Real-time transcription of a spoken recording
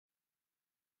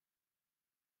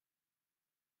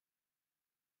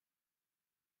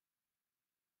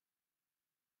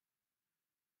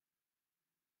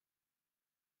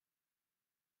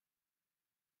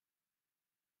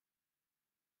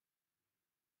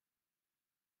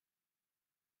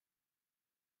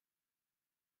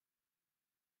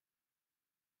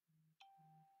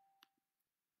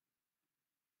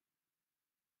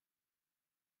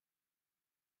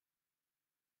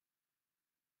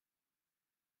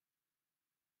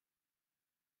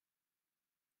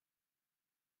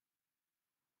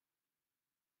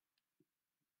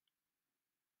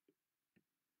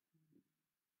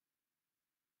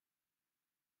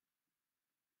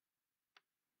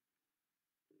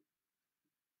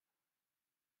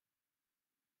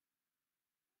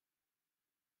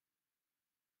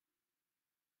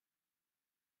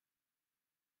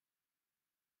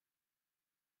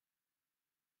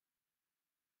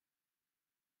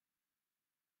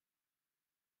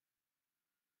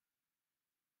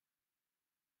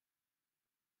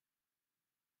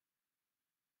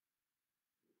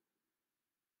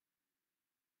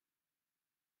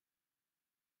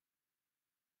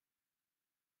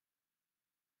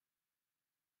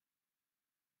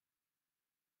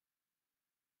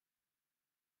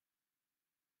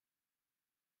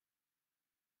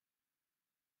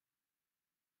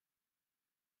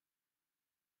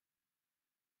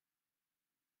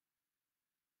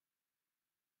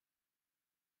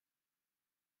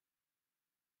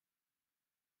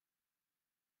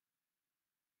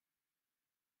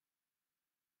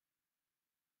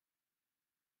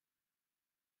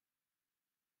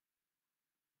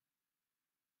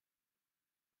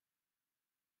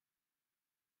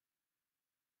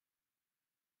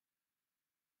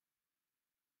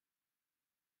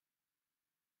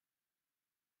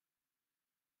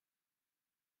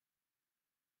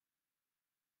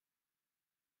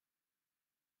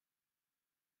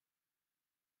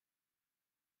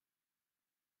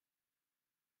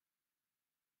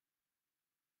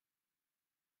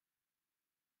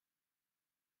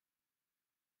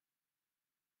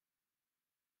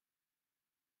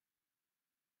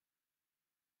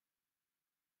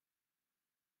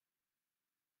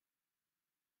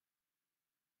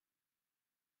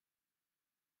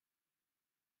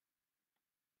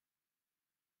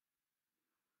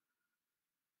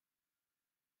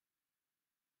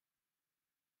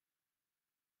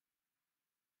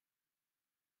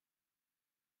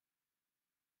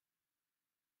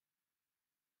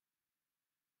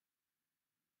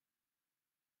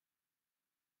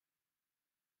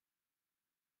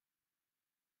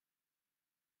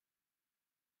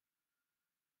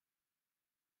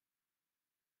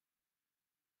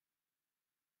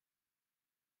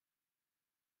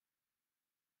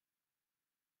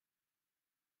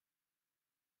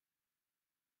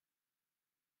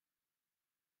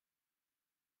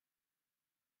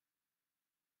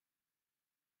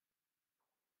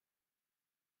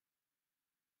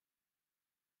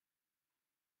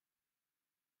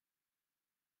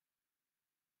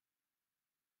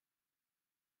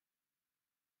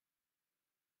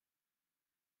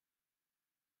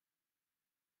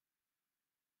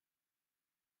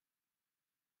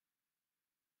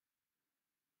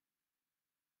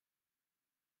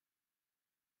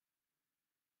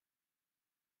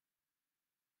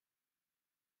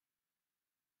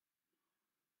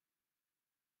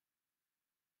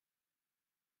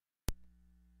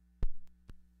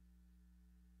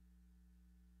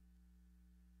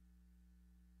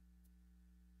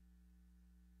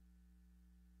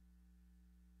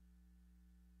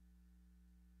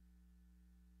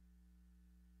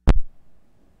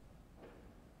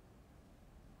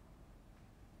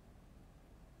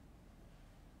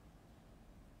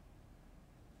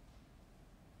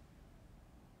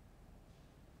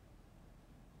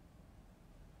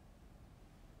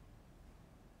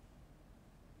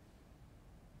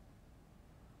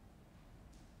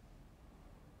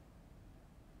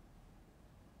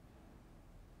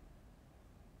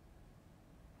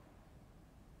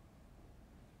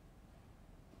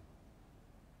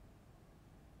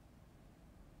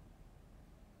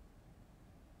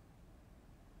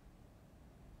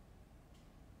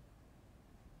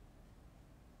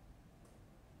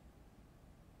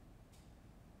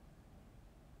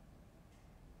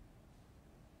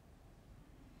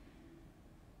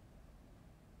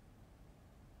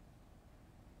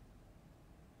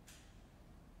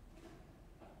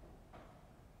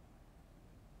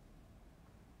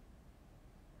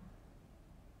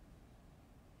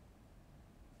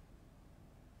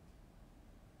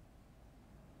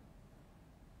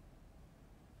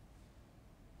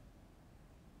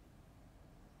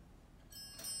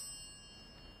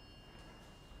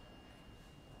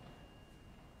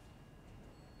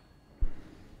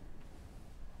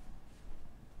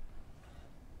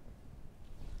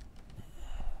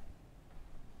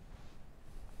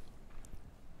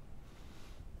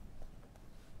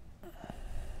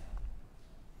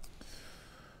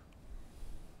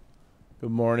Good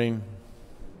morning.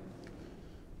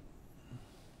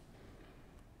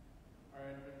 Our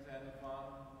infants and the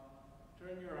fond,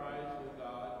 turn your eyes, O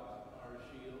God, our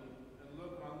shield, and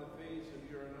look on the face of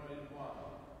your anointed one.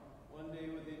 One day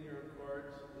within your courts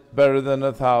is Better than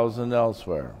 1,000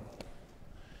 elsewhere.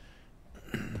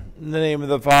 In the name of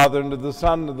the Father, and of the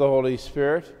Son, and of the Holy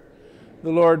Spirit, the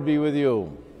Lord be with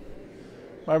you.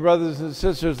 My brothers and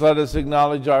sisters, let us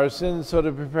acknowledge our sins so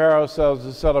to prepare ourselves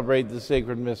to celebrate the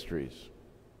sacred mysteries.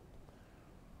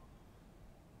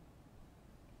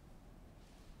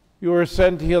 You were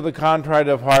sent to heal the contrite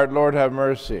of heart. Lord, have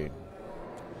mercy.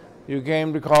 You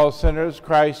came to call sinners.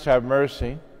 Christ, have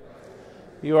mercy.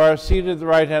 You are seated at the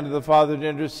right hand of the Father to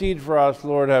intercede for us.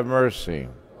 Lord, have mercy.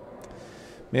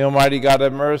 May Almighty God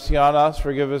have mercy on us,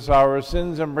 forgive us our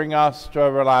sins, and bring us to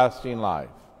everlasting life.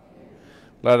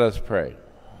 Let us pray.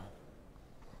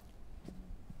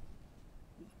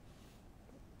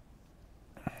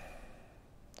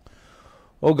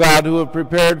 O God, who have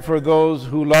prepared for those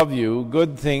who love you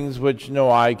good things which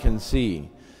no eye can see,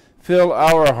 fill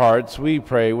our hearts, we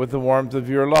pray, with the warmth of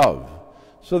your love,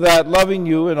 so that, loving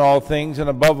you in all things and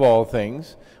above all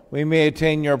things, we may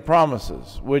attain your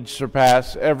promises, which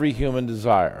surpass every human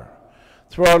desire.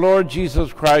 Through our Lord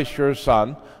Jesus Christ, your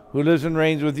Son, who lives and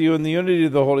reigns with you in the unity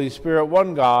of the Holy Spirit,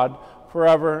 one God,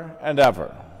 forever and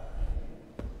ever.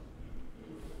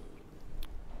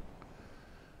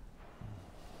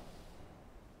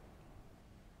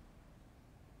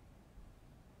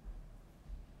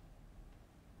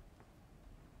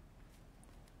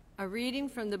 A reading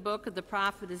from the book of the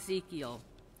prophet Ezekiel.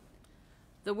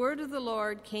 The word of the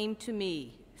Lord came to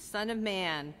me, Son of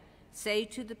man, say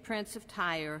to the prince of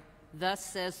Tyre, thus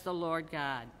says the Lord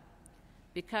God.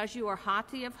 Because you are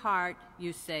haughty of heart,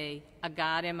 you say, a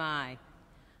god am I.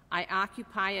 I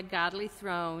occupy a godly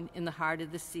throne in the heart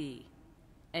of the sea.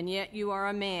 And yet you are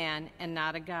a man and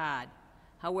not a god,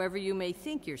 however you may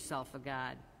think yourself a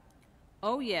god.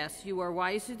 Oh yes, you are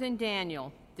wiser than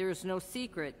Daniel. There is no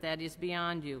secret that is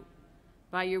beyond you.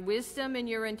 By your wisdom and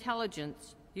your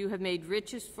intelligence, you have made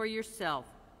riches for yourself.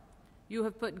 You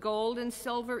have put gold and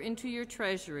silver into your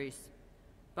treasuries.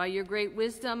 By your great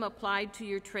wisdom applied to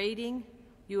your trading,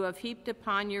 you have heaped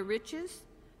upon your riches.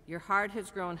 Your heart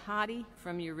has grown haughty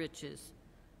from your riches.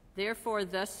 Therefore,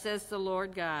 thus says the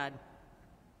Lord God,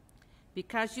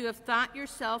 because you have thought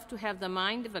yourself to have the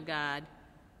mind of a god,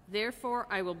 therefore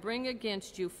I will bring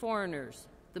against you foreigners,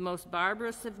 the most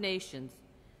barbarous of nations.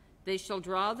 They shall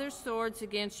draw their swords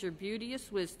against your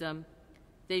beauteous wisdom.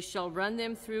 They shall run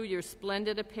them through your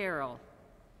splendid apparel.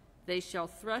 They shall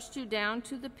thrust you down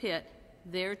to the pit,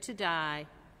 there to die,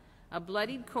 a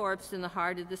bloodied corpse in the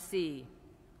heart of the sea.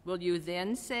 Will you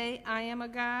then say, I am a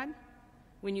god?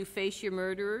 When you face your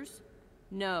murderers?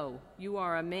 No, you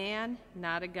are a man,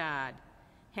 not a god,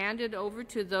 handed over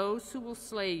to those who will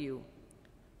slay you.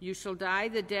 You shall die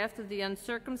the death of the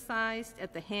uncircumcised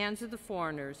at the hands of the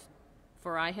foreigners,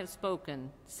 for I have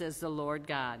spoken, says the Lord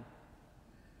God.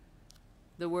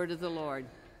 The word of the Lord.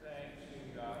 thanks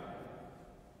to God.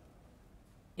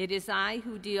 It is I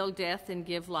who deal death and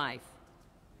give life.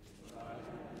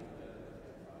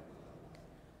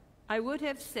 I would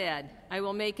have said, I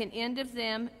will make an end of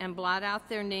them and blot out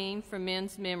their name from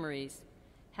men's memories,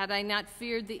 had I not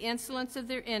feared the insolence of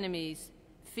their enemies,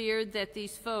 feared that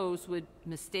these foes would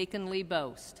mistakenly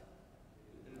boast.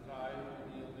 It is I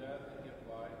who deal death and give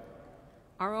life.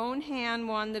 Our own hand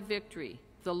won the victory.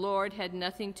 The Lord had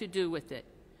nothing to do with it,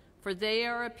 for they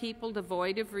are a people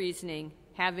devoid of reasoning,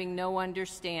 having no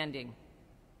understanding.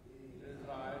 It is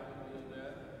I who deal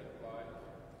death and give life.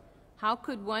 How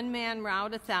could one man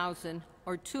rout 1,000,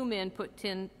 or 2 men put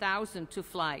 10,000 to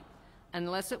flight,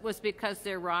 unless it was because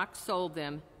their rock sold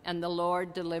them, and the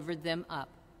Lord delivered them up?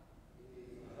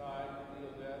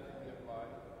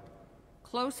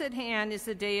 Close at hand is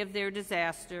the day of their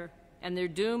disaster, and their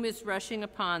doom is rushing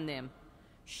upon them.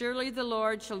 Surely the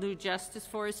Lord shall do justice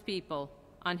for his people.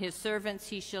 On his servants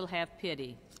he shall have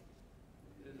pity.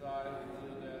 It is I who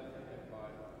deal death and give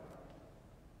life.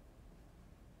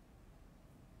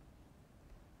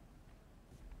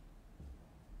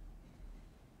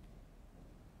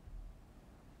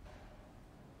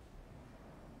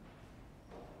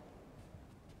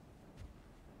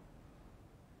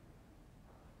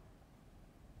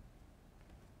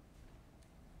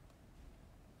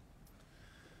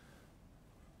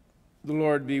 The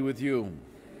Lord be with you.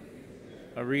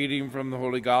 A reading from the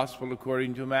Holy Gospel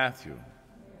according to Matthew.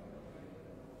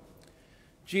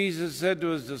 Jesus said to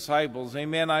his disciples,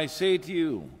 Amen, I say to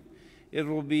you, it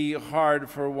will be hard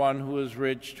for one who is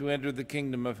rich to enter the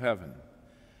kingdom of heaven.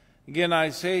 Again, I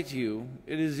say to you,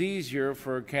 it is easier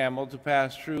for a camel to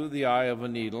pass through the eye of a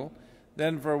needle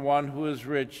than for one who is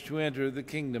rich to enter the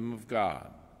kingdom of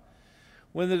God."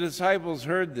 When the disciples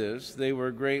heard this, they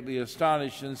were greatly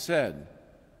astonished and said,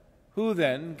 "Who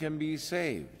then can be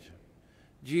saved?"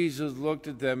 Jesus looked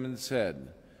at them and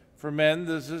said, "For men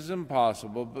this is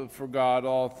impossible, but for God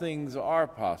all things are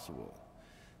possible."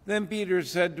 Then Peter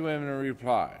said to him in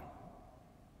reply,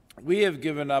 "We have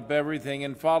given up everything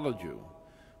and followed you.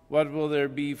 What will there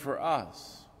be for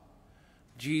us?"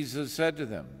 Jesus said to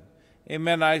them,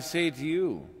 "Amen, I say to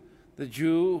you, that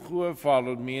you who have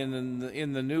followed me in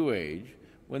the new age,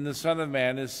 when the Son of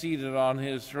Man is seated on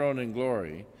his throne in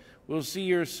glory, will see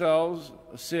yourselves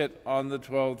sit on the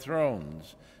 12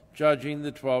 thrones, judging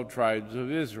the 12 tribes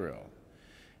of Israel.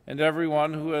 And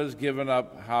everyone who has given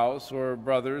up house or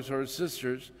brothers or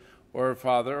sisters or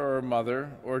father or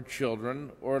mother or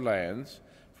children or lands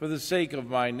for the sake of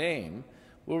my name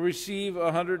will receive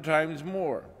 100 times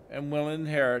more and will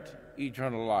inherit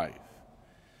eternal life.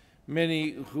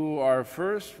 Many who are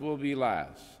first will be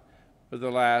last, but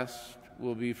the last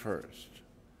will be first."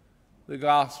 The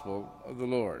Gospel of the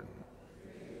Lord.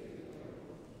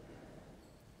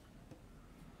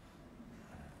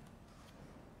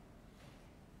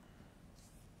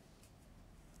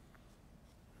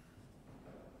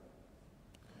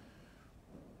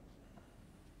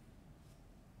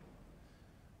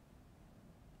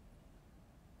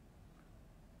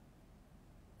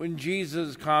 When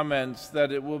Jesus comments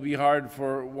that it will be hard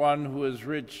for one who is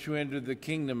rich to enter the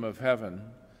kingdom of heaven,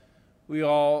 we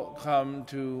all come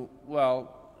to,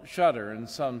 shudder in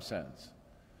some sense,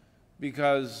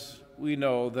 because we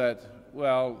know that,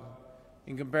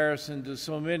 in comparison to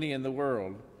so many in the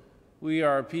world, we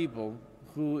are people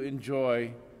who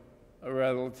enjoy a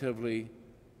relatively,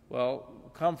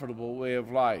 comfortable way of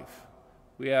life.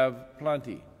 We have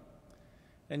plenty,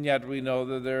 and yet we know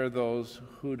that there are those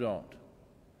who don't.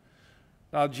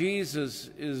 Now, Jesus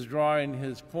is drawing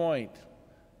his point,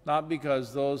 not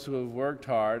because those who have worked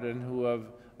hard and who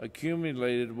have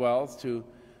accumulated wealth to,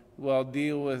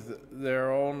 deal with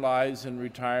their own lives in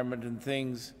retirement and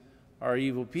things are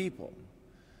evil people.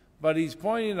 But he's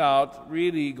pointing out,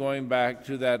 really going back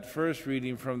to that first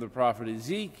reading from the prophet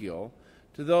Ezekiel,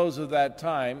 to those of that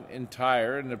time in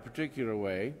Tyre in a particular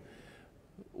way,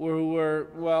 who were,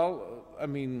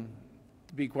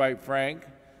 to be quite frank,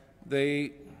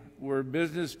 they were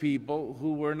business people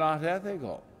who were not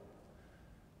ethical.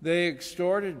 They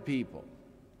extorted people,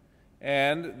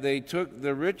 and they took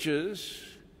the riches,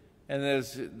 and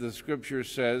as the scripture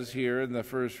says here in the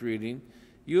first reading,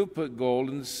 you put gold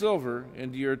and silver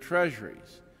into your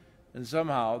treasuries, and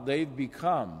somehow they've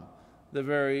become the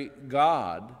very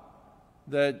God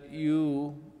that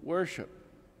you worship,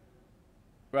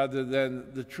 rather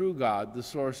than the true God, the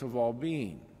source of all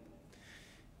being.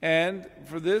 And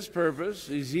for this purpose,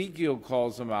 Ezekiel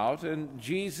calls them out, and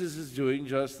Jesus is doing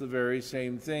just the very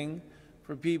same thing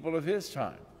for people of his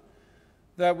time,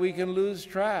 that we can lose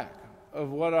track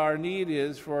of what our need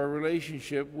is for a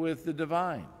relationship with the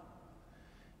divine.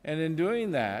 And in doing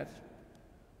that,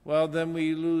 then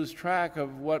we lose track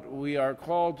of what we are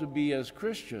called to be as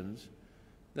Christians,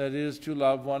 that is, to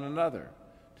love one another,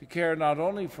 to care not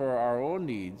only for our own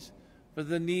needs, but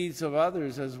the needs of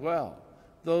others as well,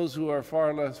 those who are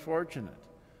far less fortunate,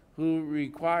 who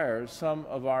require some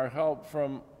of our help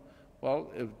from,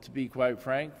 to be quite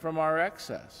frank, from our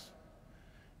excess.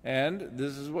 And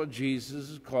this is what Jesus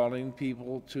is calling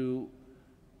people to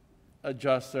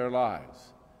adjust their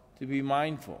lives, to be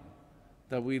mindful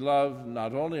that we love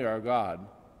not only our God,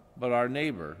 but our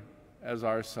neighbor as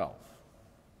ourself.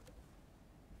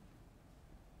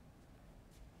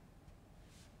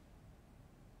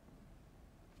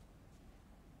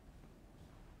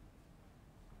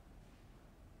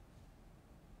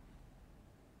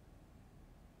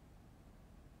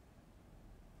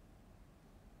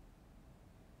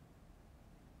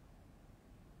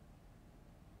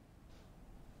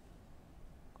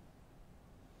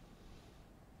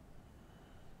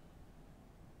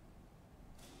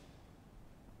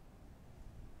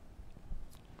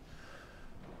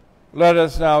 Let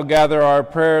us now gather our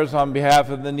prayers on behalf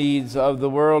of the needs of the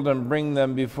world and bring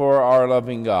them before our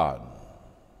loving God.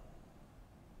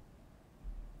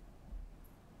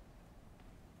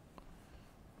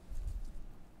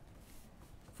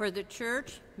 For the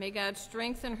church, may God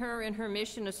strengthen her in her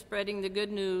mission of spreading the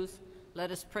good news.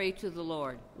 Let us pray to the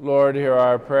Lord. Lord, hear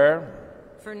our prayer.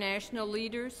 For national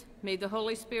leaders, may the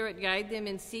Holy Spirit guide them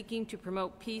in seeking to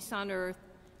promote peace on earth.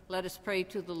 Let us pray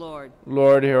to the Lord.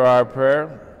 Lord, hear our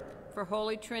prayer. For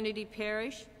Holy Trinity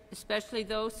Parish, especially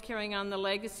those carrying on the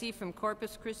legacy from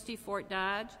Corpus Christi, Fort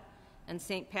Dodge, and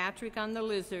St. Patrick on the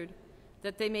Lizard,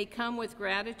 that they may come with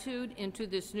gratitude into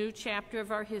this new chapter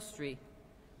of our history,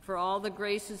 for all the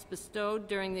graces bestowed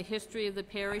during the history of the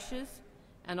parishes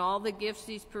and all the gifts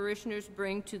these parishioners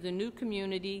bring to the new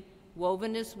community,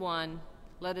 woven as one.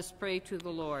 Let us pray to the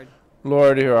Lord.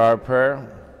 Lord, hear our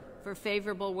prayer. For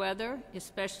favorable weather,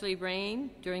 especially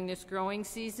rain, during this growing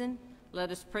season,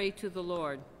 let us pray to the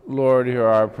Lord. Lord, hear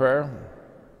our prayer.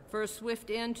 For a swift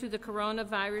end to the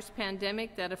coronavirus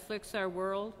pandemic that afflicts our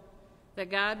world, that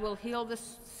God will heal the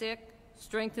sick,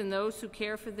 strengthen those who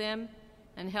care for them,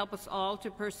 and help us all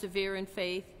to persevere in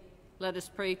faith, let us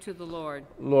pray to the Lord.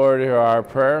 Lord, hear our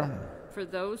prayer. For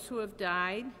those who have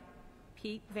died,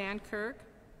 Pete Van Kirk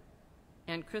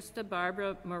and Krista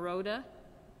Barbara Maroda,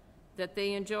 that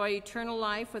they enjoy eternal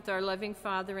life with our loving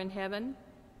Father in heaven,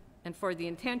 and for the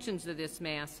intentions of this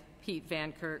Mass, Pete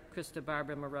Van Kirk, Krista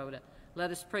Barbara Maroda,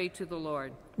 let us pray to the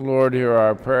Lord. Lord, hear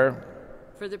our prayer.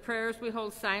 For the prayers we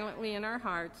hold silently in our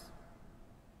hearts,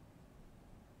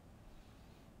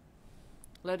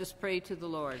 let us pray to the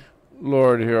Lord.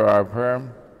 Lord, hear our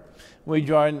prayer. We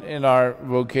join in our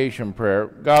vocation prayer.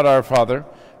 God our Father,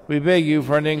 we beg you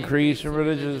for an increase in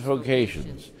religious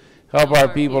vocations. Help our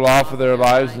people offer their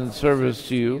lives in service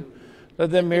to you.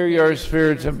 Let them hear your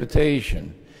Spirit's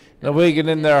invitation and awaken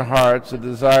in their hearts a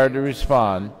desire to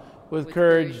respond with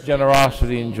courage,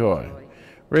 generosity, and joy.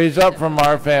 Raise up from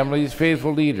our families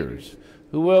faithful leaders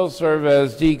who will serve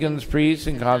as deacons, priests,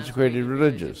 and consecrated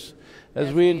religious.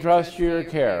 As we entrust to your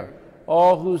care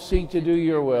all who seek to do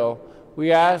your will,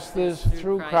 we ask this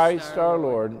through Christ our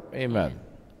Lord. Amen.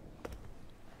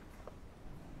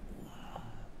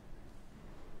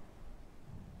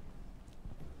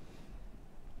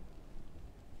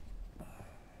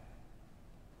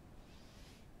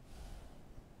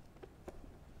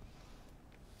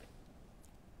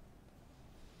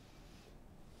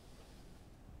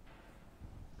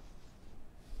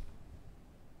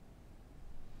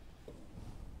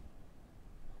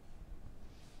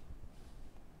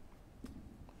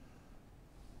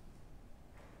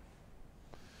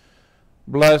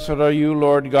 Blessed are you,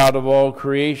 Lord God of all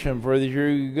creation, for through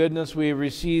your goodness we have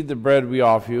received the bread we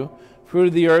offer you. Fruit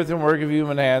of the earth and work of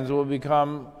human hands will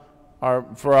become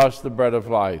for us the bread of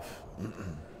life.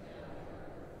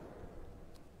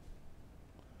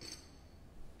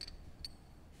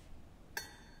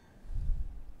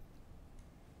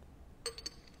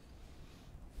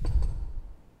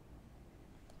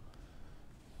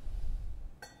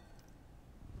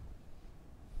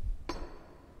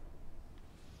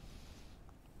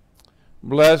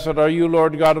 Blessed are you,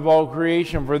 Lord God of all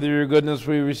creation, for through your goodness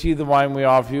we receive the wine we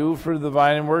offer you. Fruit of the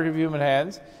vine and work of human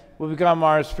hands will become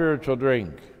our spiritual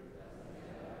drink.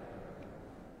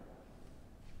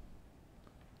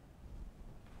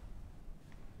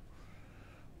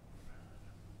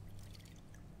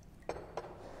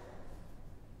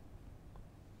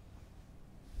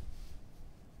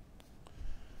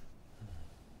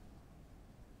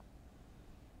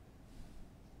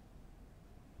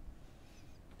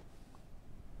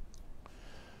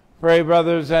 Pray,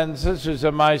 brothers and sisters,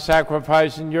 that my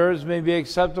sacrifice and yours may be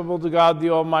acceptable to God the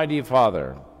Almighty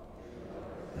Father.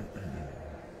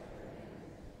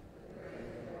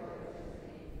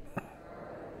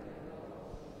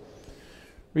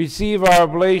 Receive our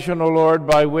oblation, O Lord,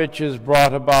 by which is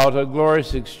brought about a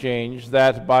glorious exchange,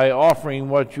 that by offering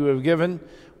what you have given,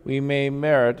 we may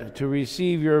merit to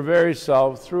receive your very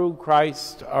self through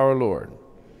Christ our Lord.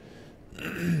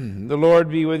 The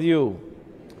Lord be with you.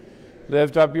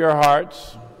 Lift up your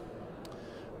hearts.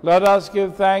 Let us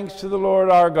give thanks to the Lord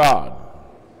our God.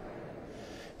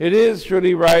 It is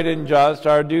truly right and just,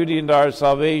 our duty and our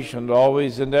salvation,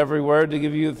 always and everywhere to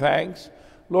give you thanks,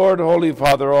 Lord, Holy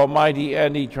Father, Almighty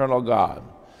and eternal God.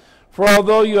 For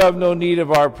although you have no need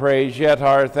of our praise, yet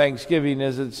our thanksgiving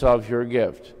is itself your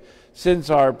gift, since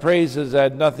our praises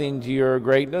add nothing to your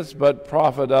greatness, but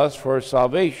profit us for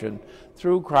salvation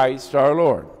through Christ our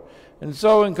Lord. And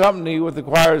so in company with the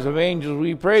choirs of angels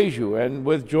we praise you, and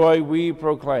with joy we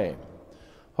proclaim,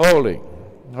 Holy,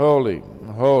 holy,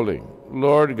 holy,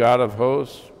 Lord God of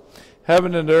hosts,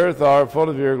 heaven and earth are full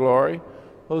of your glory.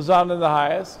 Hosanna in the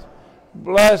highest.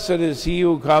 Blessed is he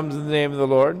who comes in the name of the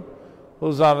Lord.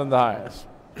 Hosanna in the highest.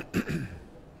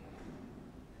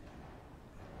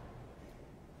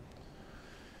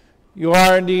 You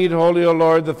are indeed holy, O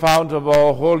Lord, the fount of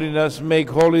all holiness. Make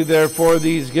holy, therefore,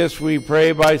 these gifts, we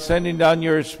pray, by sending down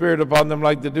your Spirit upon them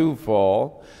like the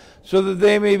dewfall, so that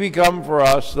they may become for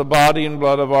us the body and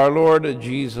blood of our Lord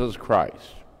Jesus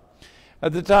Christ.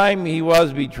 At the time he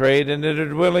was betrayed and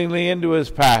entered willingly into his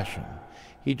passion,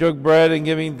 he took bread and,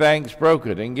 giving thanks, broke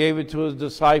it and gave it to his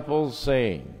disciples,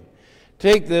 saying,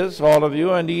 Take this, all of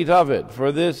you, and eat of it,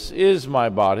 for this is my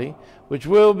body, which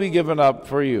will be given up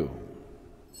for you.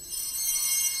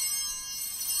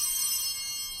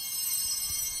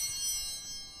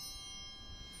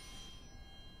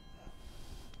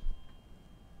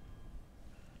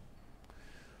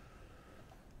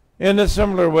 In a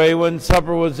similar way, when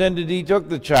supper was ended, he took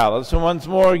the chalice, and once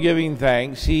more giving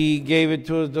thanks, he gave it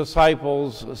to his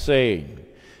disciples, saying,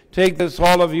 Take this,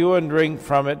 all of you, and drink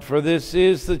from it, for this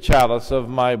is the chalice of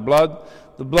my blood,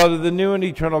 the blood of the new and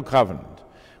eternal covenant,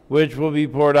 which will be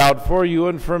poured out for you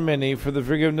and for many for the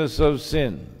forgiveness of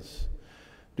sins.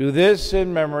 Do this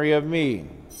in memory of me.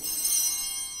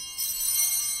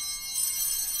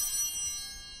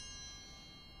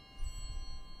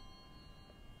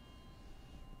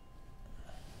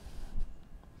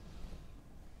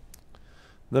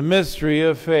 The mystery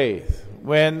of faith.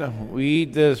 When we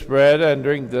eat this bread and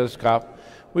drink this cup,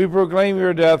 we proclaim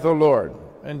your death, O Lord,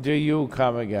 until you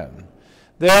come again.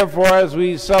 Therefore, as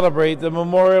we celebrate the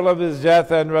memorial of his death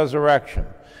and resurrection,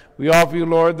 we offer you,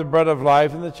 Lord, the bread of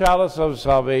life and the chalice of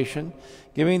salvation,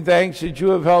 giving thanks that you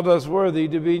have held us worthy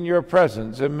to be in your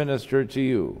presence and minister to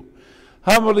you.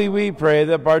 Humbly we pray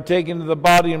that, partaking of the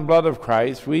body and blood of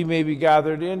Christ, we may be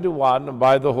gathered into one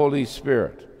by the Holy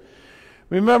Spirit.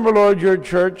 Remember, Lord, your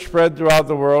church spread throughout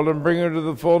the world, and bring her to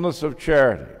the fullness of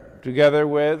charity, together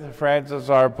with Francis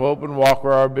our Pope and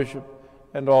Walker our Bishop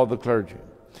and all the clergy.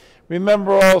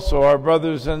 Remember also our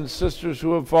brothers and sisters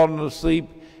who have fallen asleep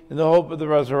in the hope of the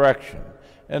resurrection,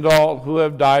 and all who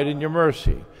have died in your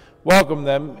mercy. Welcome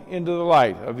them into the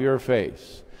light of your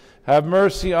face. Have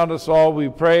mercy on us all, we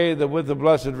pray, that with the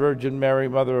Blessed Virgin Mary,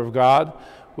 Mother of God,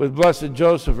 with blessed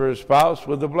Joseph, her spouse,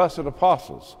 with the blessed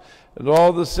apostles, and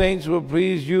all the saints who have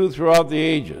pleased you throughout the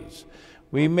ages,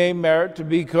 we may merit to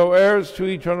be co-heirs to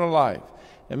eternal life,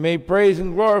 and may praise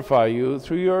and glorify you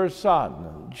through your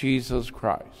Son, Jesus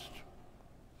Christ.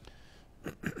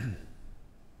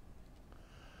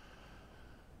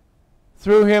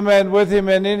 Through him and with him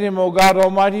and in him, O God,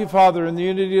 Almighty Father, in the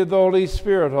unity of the Holy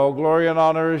Spirit, all glory and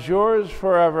honor is yours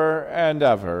forever and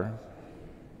ever.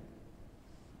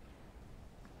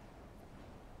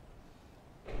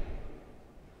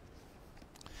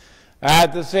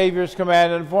 At the Savior's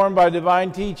command, informed by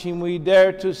divine teaching, we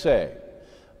dare to say,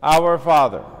 Our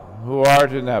Father, who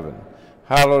art in heaven,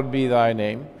 hallowed be thy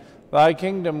name. Thy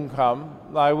kingdom come,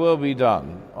 thy will be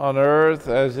done, on earth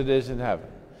as it is in heaven.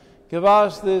 Give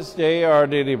us this day our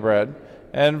daily bread,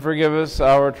 and forgive us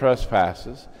our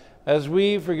trespasses, as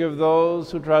we forgive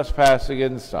those who trespass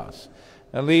against us.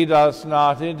 And lead us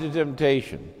not into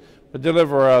temptation, but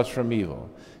deliver us from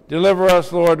evil. Deliver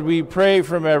us, Lord, we pray,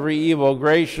 from every evil.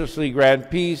 Graciously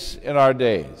grant peace in our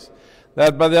days,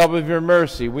 that by the help of your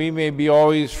mercy we may be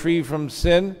always free from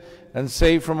sin and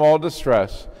safe from all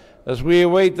distress, as we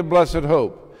await the blessed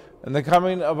hope and the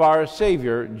coming of our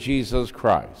Savior, Jesus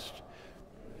Christ.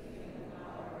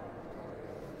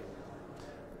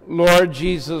 Lord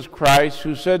Jesus Christ,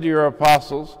 who said to your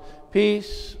apostles,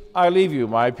 Peace I leave you,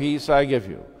 my peace I give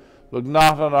you. Look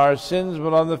not on our sins,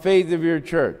 but on the faith of your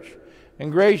church,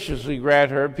 and graciously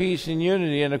grant her peace and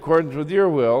unity in accordance with your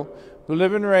will, who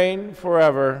live and reign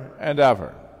forever and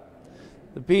ever.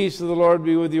 The peace of the Lord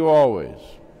be with you always.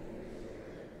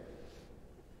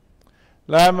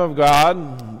 Lamb of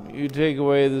God, you take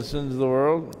away the sins of the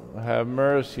world, have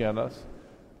mercy on us.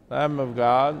 Lamb of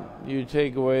God, you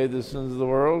take away the sins of the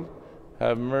world,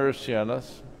 have mercy on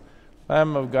us.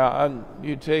 Lamb of God,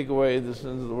 you take away the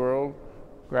sins of the world,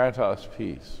 grant us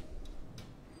peace.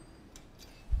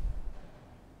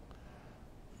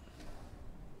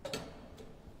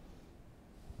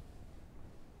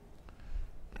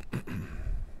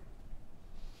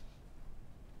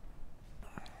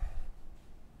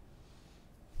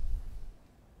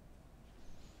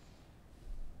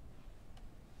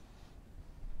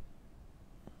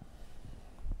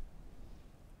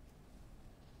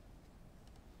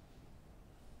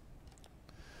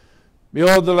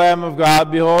 Behold the Lamb of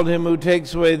God, behold him who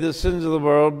takes away the sins of the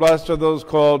world. Blessed are those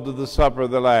called to the supper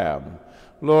of the Lamb.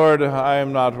 Lord, I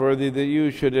am not worthy that you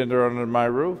should enter under my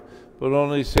roof, but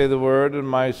only say the word, and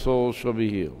my soul shall be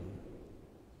healed.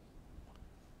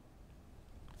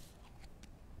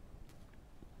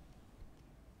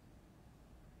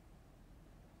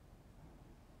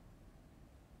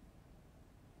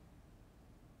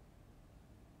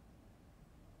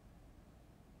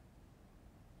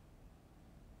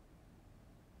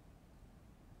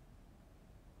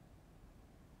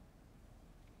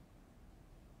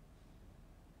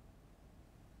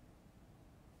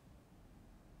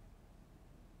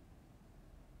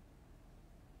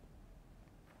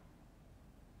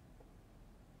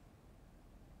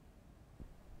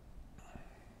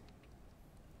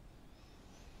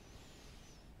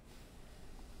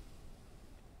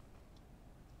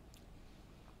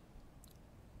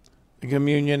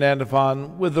 Communion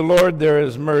antiphon. With the Lord there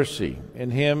is mercy,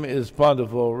 in him is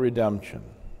plentiful redemption.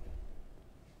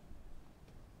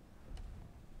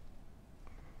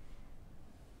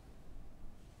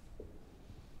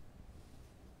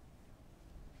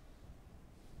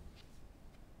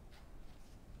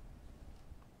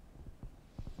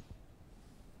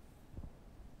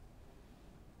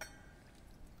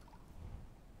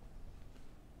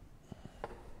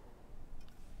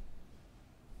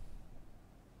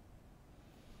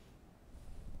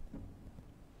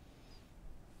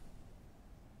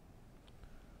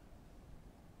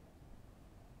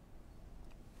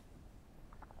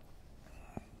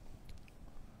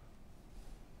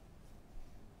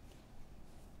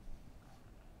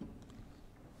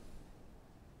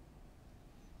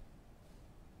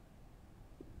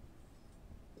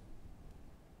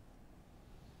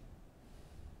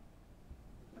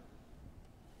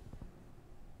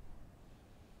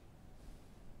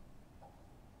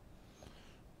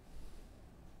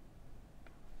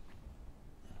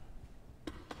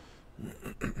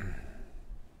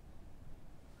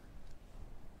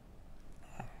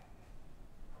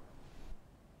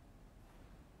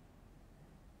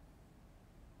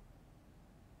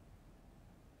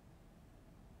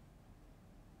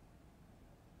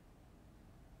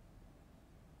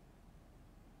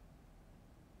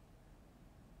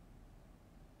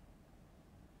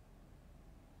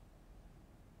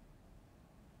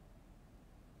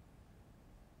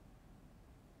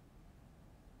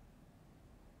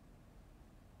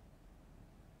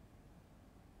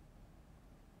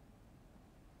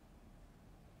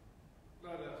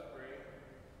 Let us pray.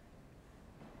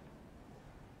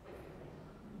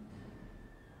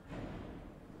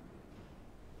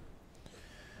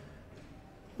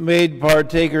 Made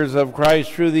partakers of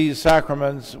Christ through these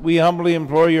sacraments, we humbly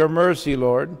implore your mercy,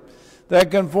 Lord,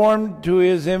 that conformed to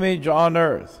his image on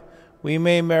earth, we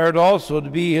may merit also to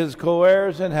be his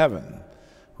co-heirs in heaven,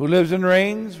 who lives and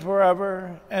reigns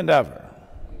forever and ever.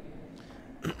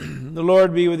 The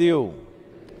Lord be with you.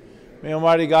 May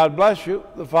Almighty God bless you,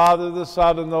 the Father, the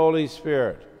Son, and the Holy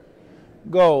Spirit.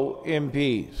 Go in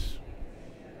peace.